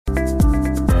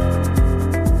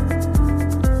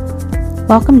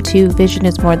Welcome to Vision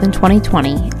is More Than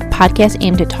 2020, a podcast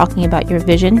aimed at talking about your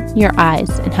vision, your eyes,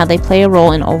 and how they play a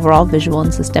role in overall visual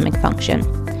and systemic function.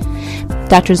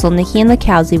 Drs. Zolnicki and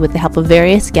Lakowski, with the help of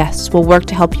various guests, will work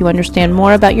to help you understand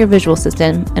more about your visual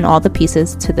system and all the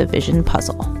pieces to the vision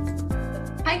puzzle.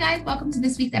 Hi guys, welcome to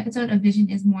this week's episode of Vision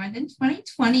is More Than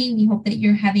 2020. We hope that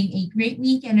you're having a great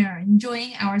week and are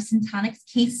enjoying our Syntonics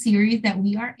case series that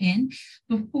we are in.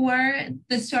 Before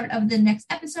the start of the next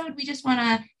episode, we just want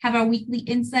to have our weekly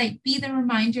insight be the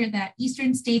reminder that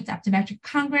Eastern States Optometric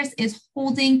Congress is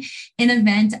holding an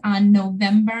event on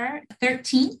November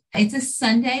 13th. It's a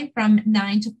Sunday from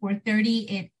 9 to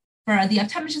 4:30. For the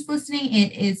optometrists listening,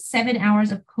 it is 7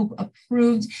 hours of COPE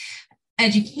approved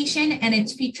education, and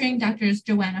it's featuring Drs.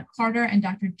 Joanna Carter and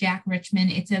Dr. Jack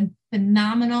Richmond. It's a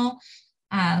phenomenal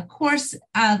course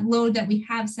load that we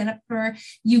have set up for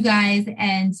you guys,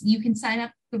 and you can sign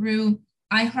up through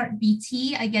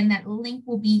iHeartBT. Again, that link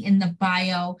will be in the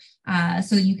bio,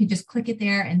 so you can just click it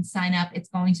there and sign up. It's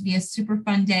going to be a super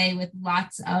fun day with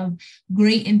lots of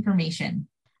great information.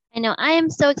 I know I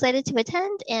am so excited to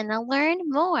attend and learn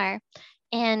more.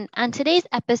 And on today's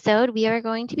episode, we are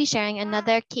going to be sharing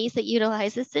another case that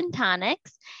utilizes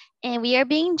Syntonics, and we are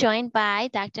being joined by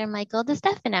Dr. Michael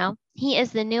DeStefano. He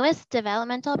is the newest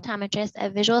developmental optometrist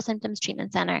at Visual Symptoms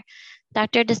Treatment Center.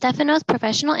 Dr. DeStefano's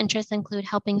professional interests include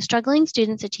helping struggling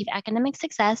students achieve academic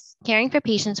success, caring for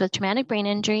patients with traumatic brain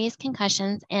injuries,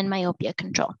 concussions, and myopia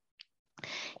control.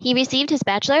 He received his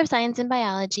Bachelor of Science in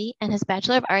Biology and his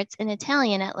Bachelor of Arts in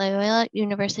Italian at Loyola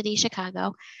University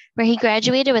Chicago, where he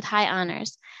graduated with high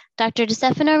honors. Dr.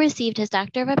 DeStefano received his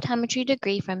Doctor of Optometry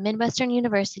degree from Midwestern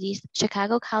University's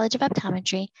Chicago College of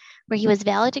Optometry, where he was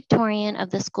valedictorian of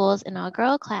the school's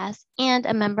inaugural class and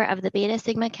a member of the Beta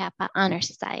Sigma Kappa Honor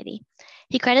Society.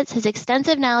 He credits his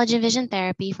extensive knowledge in vision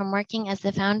therapy from working as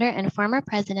the founder and former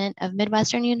president of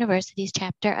Midwestern University's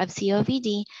chapter of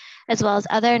COVD, as well as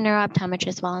other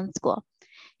neurooptometrists while in school.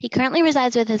 He currently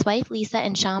resides with his wife, Lisa,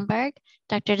 in Schaumburg.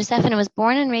 Dr. DeStefano was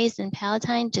born and raised in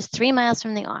Palatine, just 3 miles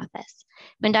from the office.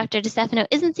 When Dr. DeStefano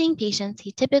isn't seeing patients,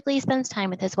 he typically spends time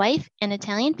with his wife and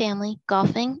Italian family,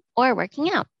 golfing, or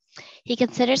working out. He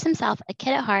considers himself a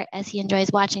kid at heart as he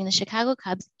enjoys watching the Chicago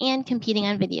Cubs and competing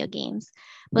on video games.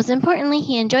 Most importantly,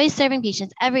 he enjoys serving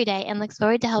patients every day and looks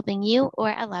forward to helping you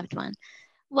or a loved one.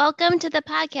 Welcome to the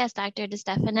podcast, Dr.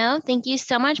 DeStefano. Thank you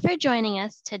so much for joining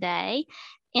us today.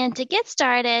 And to get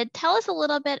started, tell us a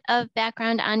little bit of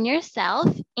background on yourself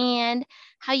and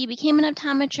how you became an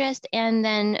optometrist and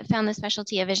then found the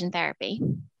specialty of vision therapy.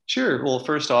 Sure. Well,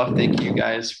 first off, thank you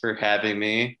guys for having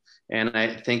me. And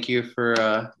I thank you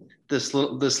for this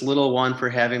little one for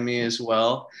having me as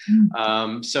well.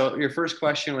 So your first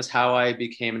question was how I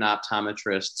became an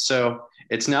optometrist. So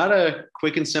it's not a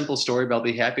quick and simple story, but I'll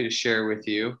be happy to share with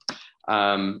you.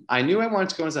 I knew I wanted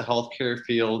to go into the healthcare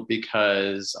field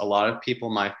because a lot of people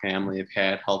in my family have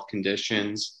had health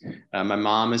conditions. My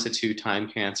mom is a 2-time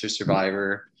cancer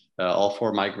survivor. All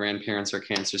 4 of my grandparents are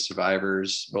cancer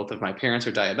survivors. Both of my parents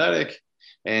are diabetic,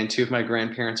 and 2 of my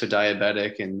grandparents are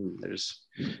diabetic, and there's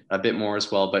a bit more as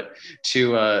well. But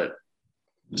to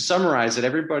summarize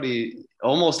it,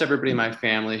 almost everybody in my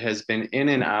family has been in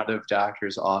and out of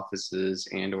doctors' offices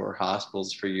and or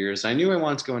hospitals for years. I knew I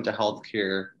wanted to go into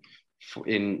healthcare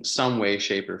in some way,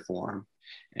 shape, or form.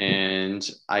 And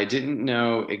I didn't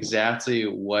know exactly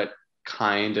what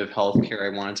kind of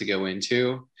healthcare I wanted to go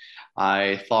into.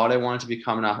 I thought I wanted to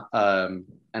become an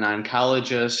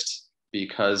oncologist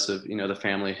because of, the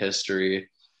family history.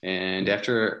 And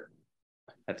after,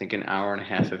 I think, an hour and a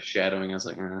half of shadowing, I was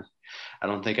like, I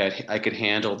don't think I could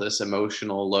handle this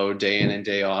emotional load day in and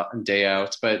day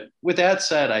out. But with that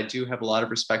said, I do have a lot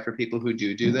of respect for people who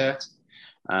do that.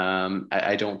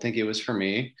 I don't think it was for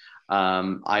me.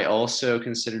 I also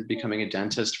considered becoming a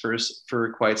dentist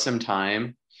for quite some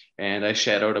time, and I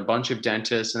shadowed a bunch of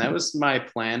dentists, and that was my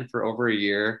plan for over a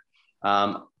year.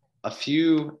 A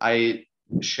few I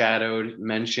shadowed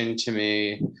mentioned to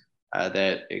me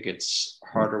that it gets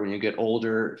harder when you get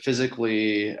older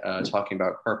physically, talking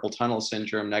about carpal tunnel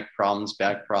syndrome, neck problems,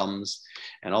 back problems,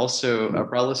 and also a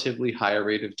relatively higher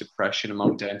rate of depression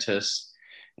among dentists.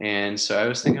 And so I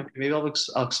was thinking, maybe I'll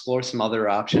explore some other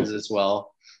options as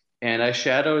well. And I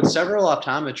shadowed several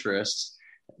optometrists,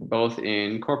 both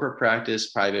in corporate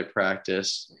practice, private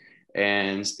practice.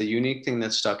 And the unique thing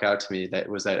that stuck out to me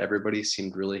was that everybody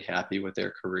seemed really happy with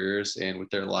their careers and with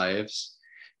their lives.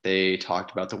 They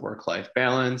talked about the work-life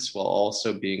balance while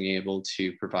also being able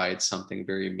to provide something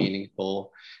very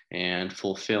meaningful and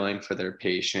fulfilling for their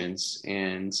patients.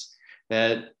 And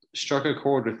that struck a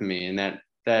chord with me, and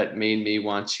that made me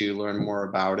want to learn more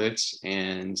about it.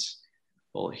 And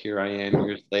well, here I am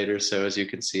years later. So as you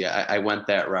can see, I went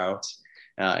that route,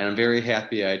 and I'm very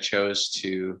happy I chose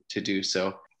to do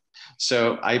so.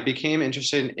 So I became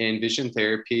interested in vision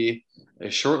therapy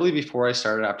shortly before I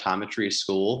started optometry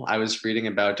school. I was reading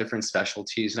about different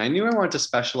specialties, and I knew I wanted to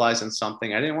specialize in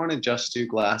something. I didn't want to just do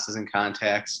glasses and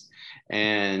contacts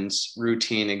and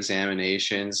routine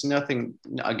examinations. Nothing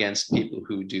against people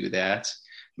who do that,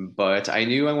 but I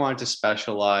knew I wanted to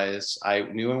specialize. I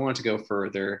knew I wanted to go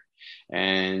further.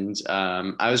 And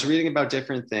I was reading about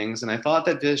different things, and I thought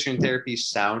that vision therapy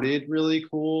sounded really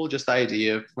cool. Just the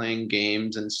idea of playing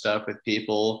games and stuff with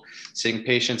people, seeing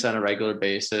patients on a regular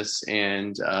basis.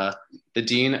 And the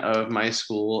dean of my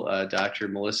school, Dr.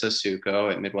 Melissa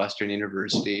Succo at Midwestern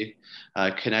University,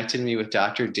 connected me with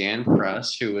Dr. Dan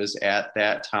Press, who was at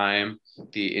that time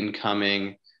the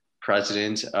incoming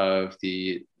president of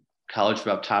the College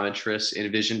of Optometrists in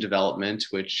Vision Development,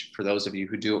 which, for those of you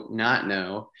who do not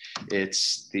know,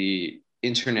 it's the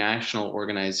international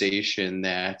organization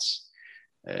that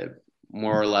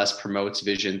more or less promotes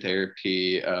vision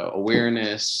therapy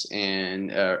awareness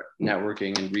and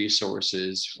networking and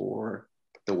resources for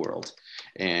the world.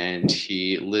 And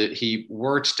he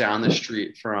worked down the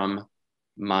street from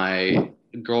my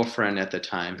girlfriend at the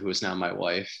time, who is now my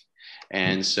wife.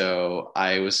 And so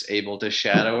I was able to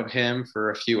shadow him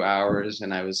for a few hours,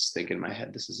 and I was thinking in my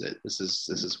head, this is it. This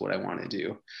is what I want to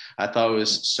do. I thought it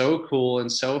was so cool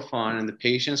and so fun, and the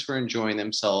patients were enjoying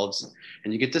themselves.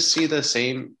 And you get to see the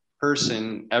same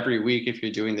person every week if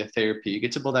you're doing the therapy. You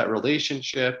get to build that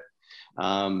relationship,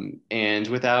 and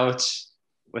without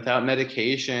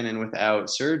medication and without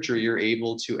surgery, you're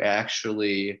able to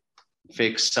actually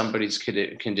fix somebody's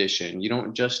condition. You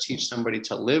don't just teach somebody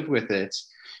to live with it.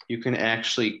 You can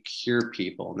actually cure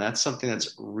people. And that's something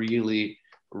that's really,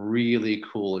 really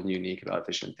cool and unique about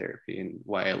vision therapy, and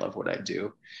why I love what I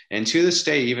do. And to this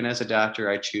day, even as a doctor,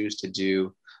 I choose to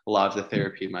do a lot of the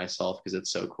therapy myself because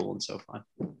it's so cool and so fun.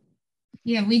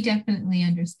 Yeah, we definitely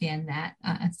understand that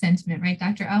sentiment, right,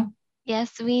 Dr. O?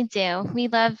 Yes, we do. We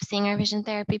love seeing our vision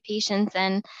therapy patients,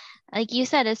 and like you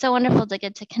said, it's so wonderful to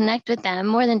get to connect with them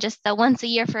more than just the once a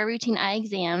year for a routine eye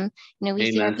exam.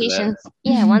 We see our patients,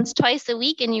 once, twice a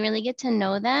week, and you really get to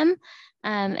know them.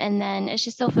 And then it's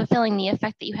just so fulfilling, the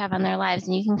effect that you have on their lives,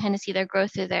 and you can kind of see their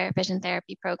growth through their vision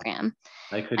therapy program.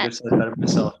 I could have said better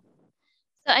myself.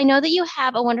 So I know that you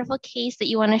have a wonderful case that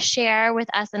you want to share with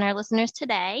us and our listeners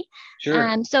today.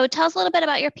 Sure. So tell us a little bit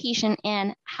about your patient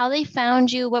and how they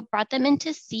found you, what brought them in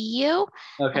to see you.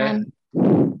 Okay.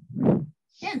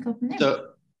 Yeah, go from there.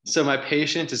 So my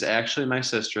patient is actually my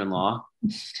sister-in-law.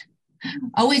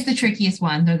 Always the trickiest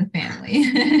one, they're the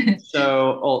family.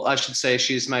 I should say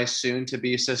she's my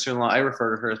soon-to-be sister-in-law. I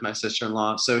refer to her as my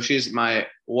sister-in-law. So she's my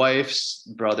wife's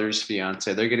brother's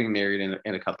fiance. They're getting married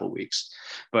in a couple of weeks.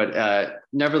 But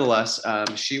nevertheless,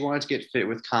 she wanted to get fit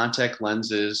with contact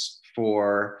lenses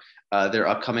for their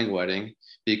upcoming wedding,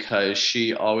 because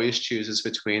she always chooses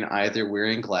between either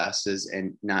wearing glasses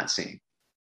and not seeing.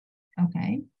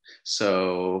 Okay.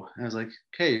 So I was like,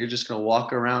 okay, you're just gonna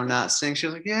walk around not seeing? She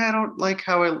was like, yeah, I don't like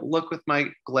how I look with my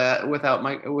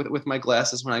with my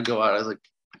glasses when I go out. I was like,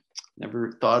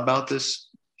 never thought about this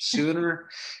sooner.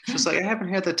 She was like, I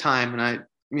haven't had the time, and I,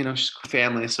 she's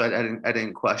family, so I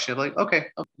didn't question it. Like, okay,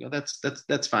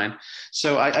 that's fine.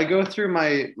 So I go through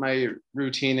my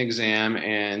routine exam,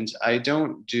 and I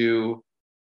don't do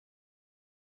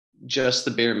just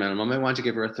the bare minimum. I want to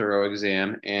give her a thorough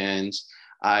exam, and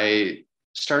I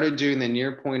started doing the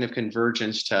near point of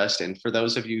convergence test. And for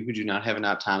those of you who do not have an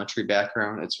optometry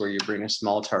background, it's where you bring a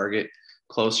small target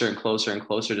closer and closer and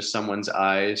closer to someone's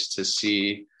eyes to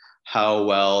see how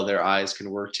well their eyes can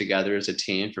work together as a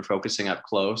team for focusing up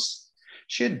close.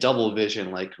 She had double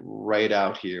vision, like right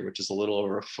out here, which is a little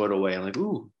over a foot away. I'm like,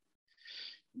 ooh,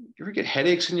 you ever get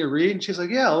headaches when you read? And she's like,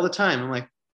 yeah, all the time. I'm like,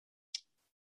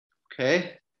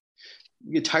 okay.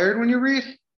 You get tired when you read?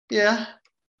 Yeah.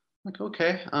 I'm like,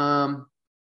 okay.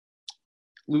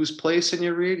 Lose place in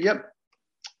your read? Yep.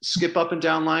 Skip up and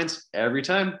down lines every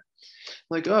time. I'm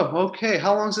like, oh, okay.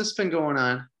 How long has this been going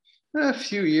on? A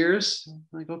few years. I'm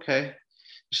like, okay.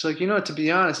 She's like, to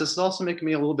be honest, this is also making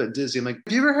me a little bit dizzy. I'm like,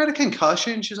 have you ever had a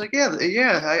concussion? She's like, yeah,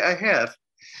 I have.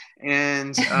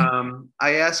 And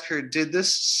I asked her, did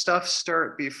this stuff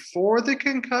start before the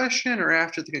concussion or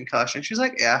after the concussion? She's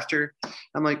like, after.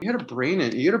 I'm like, you had a brain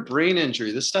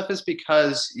injury. This stuff is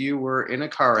because you were in a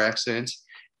car accident,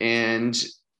 and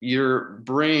your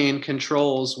brain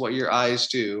controls what your eyes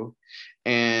do.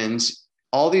 And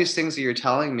all these things that you're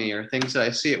telling me are things that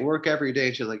I see at work every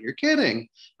day. She's like, you're kidding.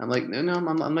 I'm like, no,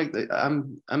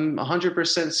 I'm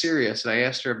 100% serious. And I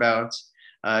asked her about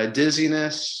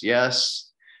dizziness.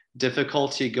 Yes.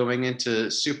 difficulty going into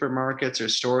supermarkets or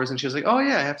stores, and she was like, "Oh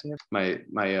yeah, I have to have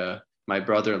my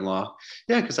brother-in-law,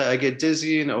 yeah, because I get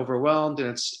dizzy and overwhelmed, and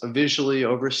it's visually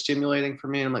overstimulating for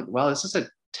me." And I'm like, "Wow, this is a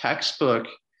textbook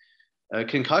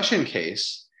concussion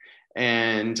case,"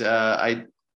 and I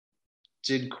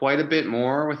did quite a bit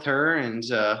more with her, and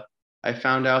I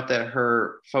found out that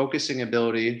her focusing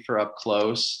ability for up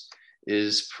close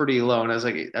is pretty low. And I was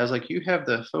like, you have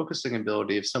the focusing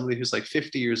ability of somebody who's like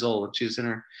 50 years old, and she's in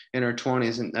her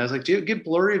 20s. And I was like, do you get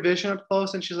blurry vision up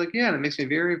close? And she's like, yeah, and it makes me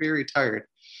very, very tired.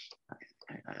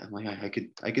 I'm like,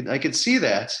 I could see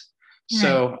that. Right.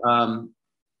 So I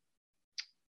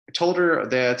told her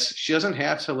that she doesn't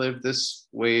have to live this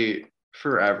way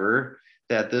forever,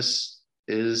 that this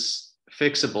is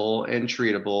fixable and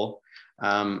treatable.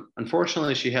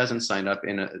 Unfortunately, she hasn't signed up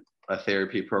in a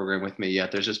therapy program with me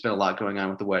yet. There's just been a lot going on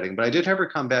with the wedding, but I did have her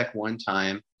come back one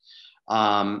time.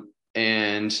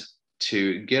 And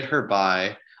to get her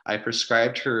by, I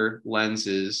prescribed her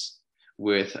lenses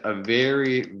with a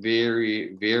very,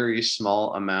 very, very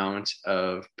small amount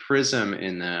of prism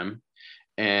in them.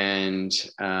 And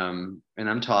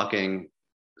I'm talking,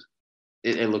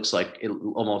 it almost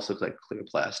looks like clear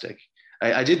plastic.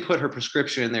 I did put her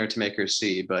prescription in there to make her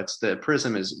see, but the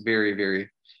prism is very, very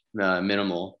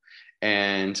minimal.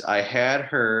 And I had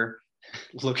her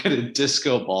look at a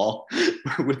disco ball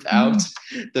without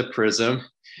the prism.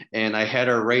 And I had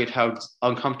her rate how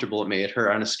uncomfortable it made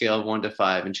her on a scale of 1 to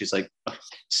 5. And she's like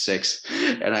 6.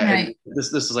 And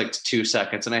this is like 2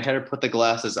 seconds. And I had her put the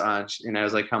glasses on. And I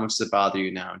was like, how much does it bother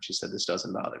you now? And she said, this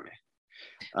doesn't bother me.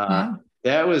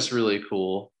 That was really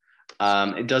cool.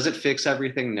 Does it fix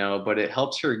everything? No, but it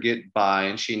helps her get by.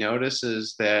 And she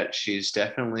notices that she's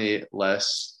definitely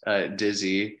less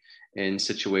dizzy in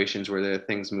situations where there are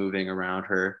things moving around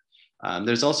her.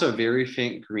 There's also a very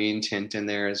faint green tint in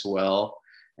there as well.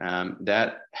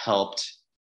 That helped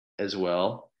as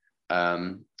well.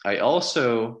 I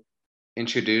also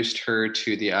introduced her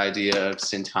to the idea of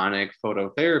syntonic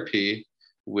phototherapy,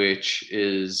 which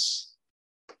is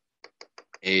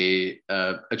a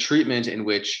treatment in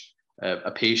which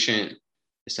a patient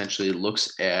essentially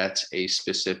looks at a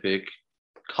specific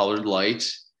colored light,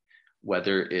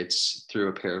 whether it's through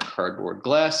a pair of cardboard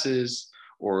glasses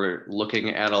or looking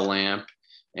at a lamp,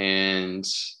 and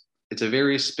it's a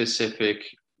very specific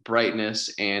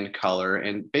brightness and color.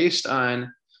 And based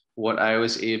on what I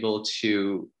was able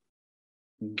to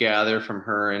gather from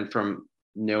her and from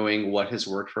knowing what has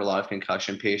worked for a lot of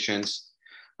concussion patients,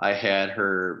 I had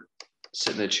her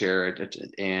sit in the chair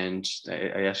and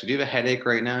I asked her, do you have a headache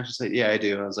right now? She's like, yeah, I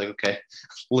do. I was like, okay,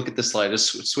 look at this light,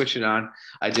 just switch it on.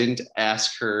 I didn't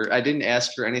ask her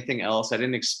anything else. I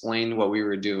didn't explain what we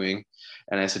were doing.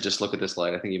 And I said, just look at this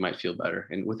light. I think you might feel better.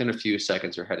 And within a few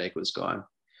seconds, her headache was gone.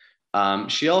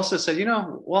 She also said,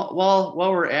 while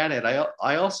we're at it,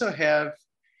 I also have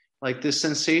like this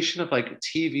sensation of like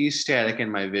TV static in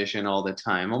my vision all the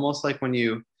time. Almost like when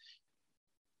you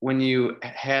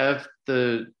have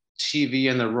the TV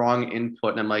and the wrong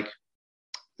input, and I'm like,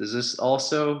 is this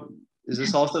also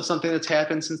something that's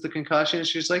happened since the concussion? And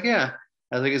she's like, yeah.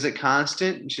 I was like, is it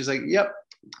constant? And she's like, yep.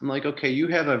 I'm like, okay, you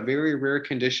have a very rare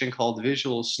condition called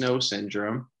visual snow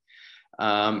syndrome.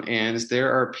 And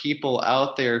there are people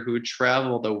out there who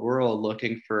travel the world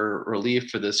looking for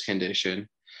relief for this condition.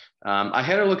 I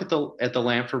had her look at the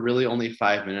lamp for really only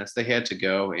 5 minutes. They had to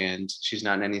go, and she's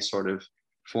not in any sort of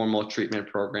formal treatment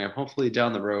program. Hopefully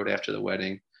down the road after the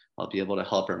wedding, I'll be able to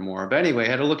help her more. But anyway, I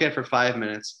had to look at it for 5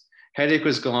 minutes. Headache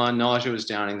was gone, nausea was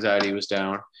down, anxiety was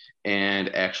down, and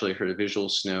actually her visual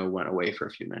snow went away for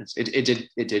a few minutes. It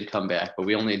did come back, but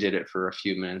we only did it for a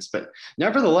few minutes. But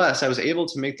nevertheless, I was able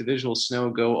to make the visual snow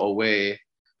go away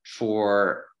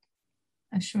for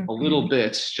a little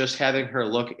bit, just having her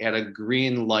look at a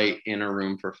green light in a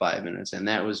room for 5 minutes. And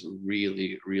that was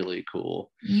really, really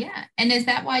cool. Yeah. And is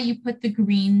that why you put the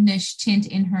greenish tint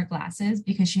in her glasses?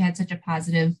 Because she had such a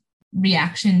positive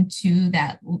reaction to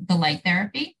the light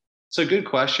therapy? So good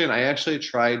question. I actually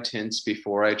tried tints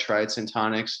before I tried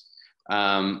Syntonics.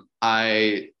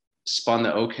 I spun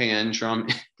the OKN drum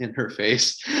in her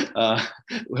face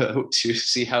to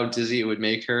see how dizzy it would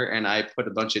make her. And I put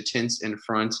a bunch of tints in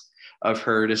front of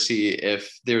her to see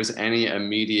if there was any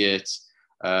immediate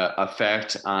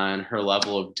effect on her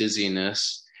level of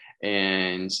dizziness.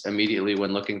 And immediately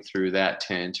when looking through that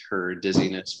tint, her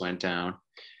dizziness went down.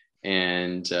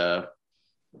 And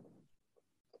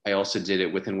I also did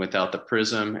it with and without the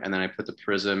prism. And then I put the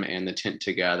prism and the tint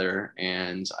together.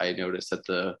 And I noticed that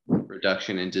the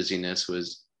reduction in dizziness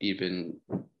was even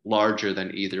larger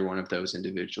than either one of those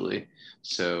individually.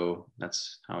 So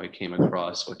that's how I came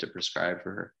across what to prescribe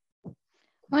for her.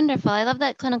 Wonderful. I love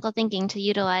that clinical thinking to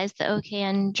utilize the OK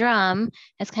and drum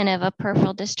as kind of a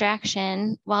peripheral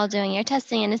distraction while doing your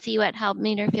testing and to see what helped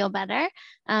made her feel better.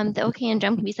 The OK and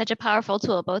drum can be such a powerful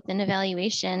tool, both in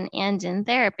evaluation and in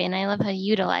therapy. And I love how you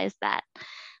utilize that.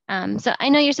 So I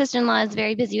know your sister-in-law is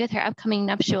very busy with her upcoming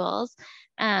nuptials.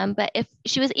 But if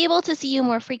she was able to see you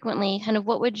more frequently, kind of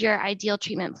what would your ideal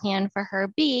treatment plan for her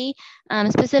be,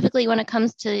 specifically when it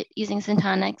comes to using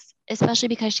Syntonics, especially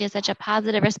because she has such a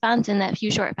positive response in that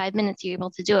few short 5 minutes you're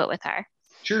able to do it with her?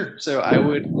 Sure. So I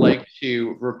would like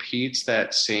to repeat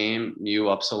that same mu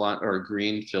upsilon or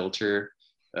green filter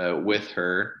with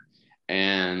her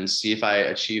and see if I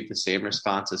achieve the same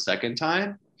response a second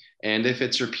time. And if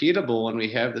it's repeatable and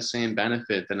we have the same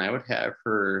benefit, then I would have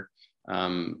her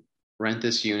rent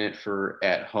this unit for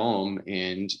at home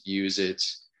and use it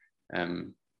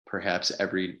perhaps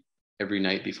every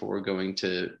night before going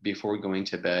to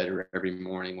bed, or every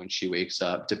morning when she wakes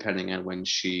up, depending on when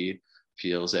she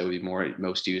feels that would be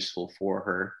most useful for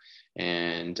her.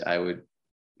 And I would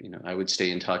stay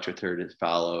in touch with her to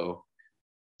follow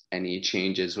any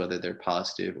changes, whether they're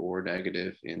positive or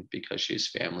negative. And because she's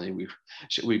family,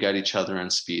 we've got each other on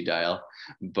speed dial.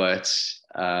 But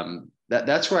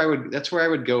that's where I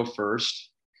would go first.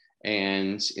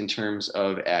 And in terms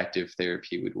of active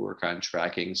therapy, we'd work on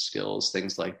tracking skills,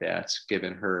 things like that,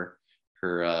 given her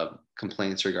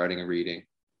complaints regarding reading.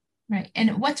 Right.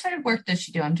 And what sort of work does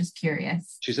she do? I'm just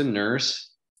curious. She's a nurse.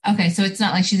 Okay, so it's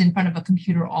not like she's in front of a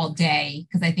computer all day,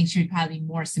 because I think she would probably be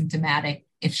more symptomatic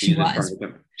if she was. Is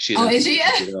she?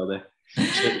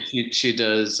 She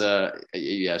does.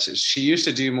 Yes, she used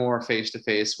to do more face to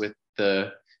face with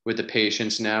the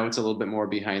patients. Now it's a little bit more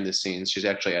behind the scenes. She's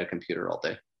actually at a computer all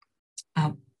day.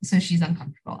 Oh, so she's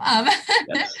uncomfortable.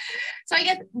 Yes. So I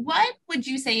guess, what would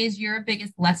you say is your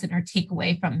biggest lesson or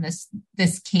takeaway from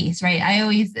this case? Right. I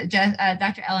always,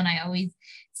 Dr. L and I always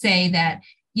say that,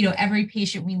 every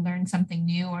patient we learn something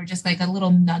new, or just like a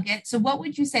little nugget. So what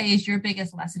would you say is your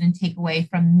biggest lesson and takeaway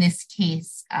from this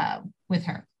case with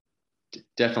her?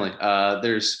 Definitely.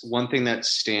 There's one thing that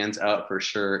stands out for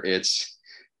sure. It's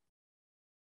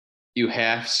you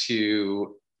have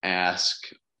to ask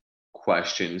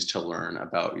questions to learn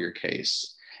about your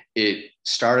case. It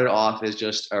started off as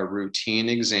just a routine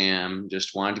exam,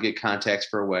 just wanted to get contacts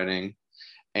for a wedding.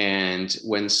 And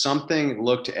when something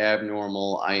looked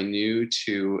abnormal, I knew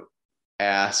to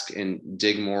ask and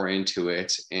dig more into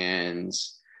it. And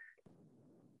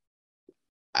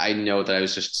I know that I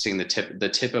was just seeing the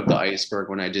tip of the iceberg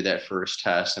when I did that first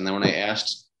test. And then when I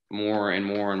asked more and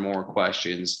more and more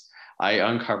questions, I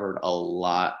uncovered a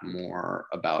lot more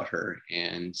about her,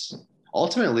 and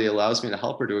ultimately allows me to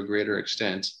help her to a greater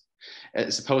extent,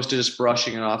 as opposed to just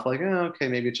brushing it off like, oh, okay,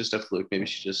 maybe it's just a fluke. Maybe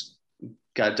she just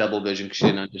got double vision because she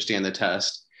didn't understand the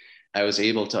test. I was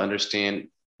able to understand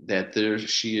that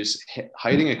she is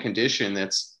hiding a condition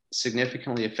that's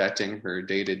significantly affecting her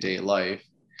day-to-day life,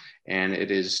 and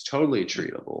it is totally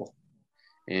treatable.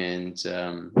 And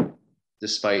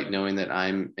despite knowing that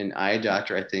I'm an eye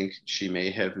doctor, I think she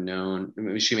may have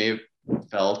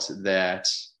felt that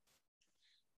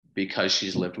because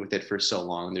she's lived with it for so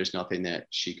long, there's nothing that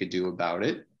she could do about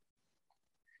it.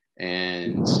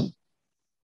 And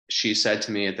she said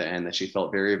to me at the end that she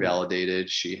felt very validated.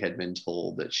 She had been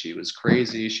told that she was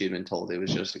crazy. She had been told it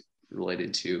was just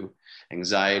related to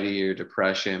anxiety or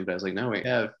depression. But I was like, no, we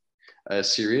have a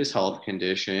serious health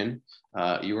condition.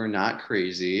 You are not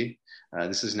crazy.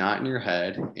 This is not in your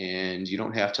head, and you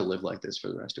don't have to live like this for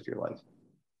the rest of your life.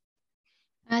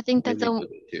 I think that's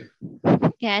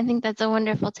I think that's a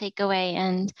wonderful takeaway.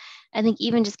 And I think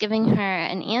even just giving her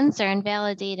an answer and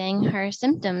validating her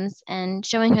symptoms and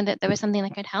showing her that there was something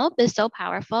that could help is so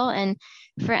powerful. And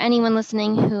for anyone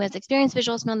listening who has experienced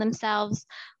visual snow themselves,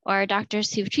 or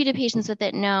doctors who've treated patients with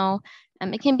it know,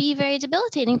 it can be very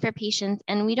debilitating for patients.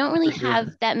 And we don't really have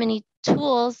that many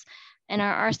tools in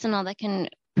our arsenal that can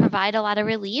provide a lot of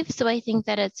relief. So I think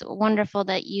that it's wonderful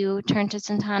that you turned to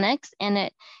Syntonics, and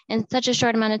it in such a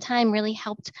short amount of time really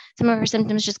helped some of her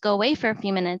symptoms just go away for a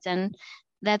few minutes. And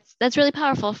that's really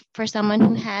powerful for someone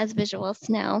who has visual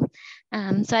snow.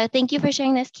 So I thank you for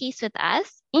sharing this case with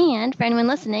us. And for anyone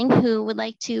listening who would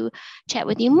like to chat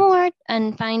with you more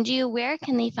and find you, where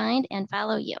can they find and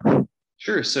follow you?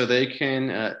 Sure. So they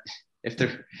can,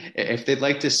 if they'd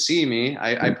like to see me,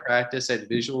 I practice at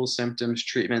Visual Symptoms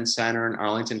Treatment Center in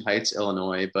Arlington Heights,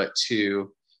 Illinois. But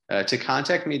to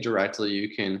contact me directly,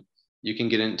 you can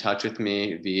get in touch with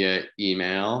me via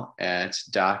email at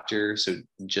Dr. So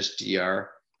just Dr.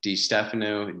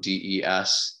 DeStefano,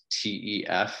 DeStefanood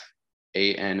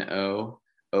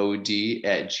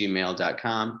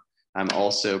 @gmail.com. I'm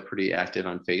also pretty active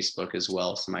on Facebook as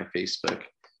well. So my Facebook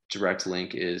direct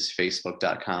link is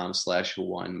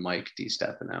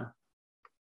facebook.com/1MikeDiStefano.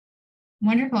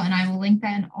 Wonderful. And I will link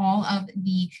that in all of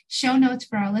the show notes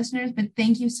for our listeners. But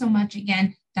thank you so much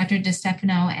again, Dr.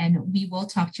 DiStefano, and we will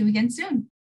talk to you again soon.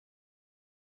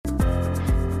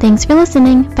 Thanks for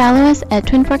listening. Follow us at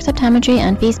Twin Forks Optometry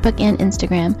on Facebook and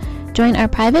Instagram. Join our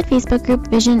private Facebook group,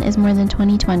 Vision is More Than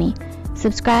 2020.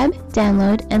 Subscribe,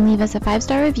 download, and leave us a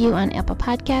 5-star review on Apple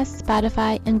Podcasts,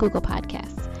 Spotify, and Google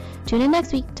Podcasts. Tune in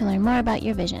next week to learn more about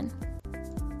your vision.